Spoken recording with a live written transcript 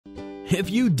If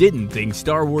you didn't think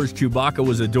Star Wars Chewbacca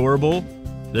was adorable,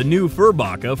 the new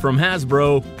Furbacca from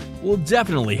Hasbro will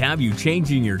definitely have you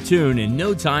changing your tune in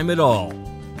no time at all.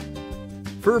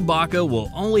 Furbacca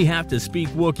will only have to speak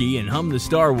Wookie and hum the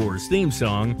Star Wars theme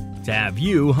song to have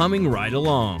you humming right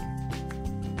along.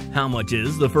 How much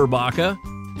is the Furbacca?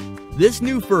 This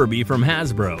new Furby from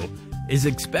Hasbro is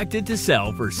expected to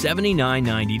sell for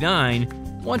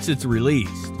 $79.99 once it's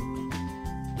released.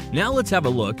 Now let's have a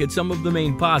look at some of the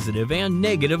main positive and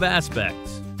negative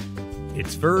aspects.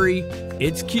 It's furry,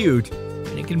 it's cute,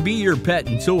 and it can be your pet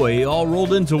and toy all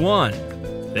rolled into one,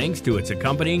 thanks to its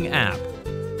accompanying app.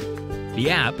 The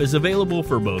app is available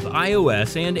for both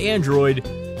iOS and Android,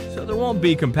 so there won't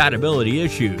be compatibility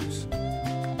issues.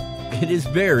 It is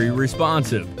very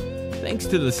responsive, thanks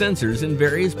to the sensors in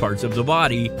various parts of the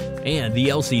body, and the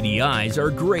LCD eyes are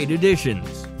great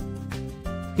additions.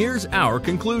 Here's our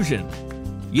conclusion.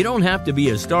 You don't have to be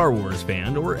a Star Wars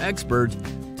fan or expert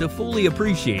to fully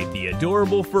appreciate the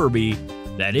adorable Furby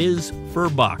that is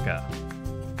Furbacca.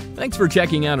 Thanks for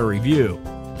checking out our review.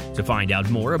 To find out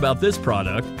more about this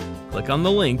product, click on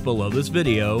the link below this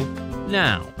video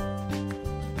now.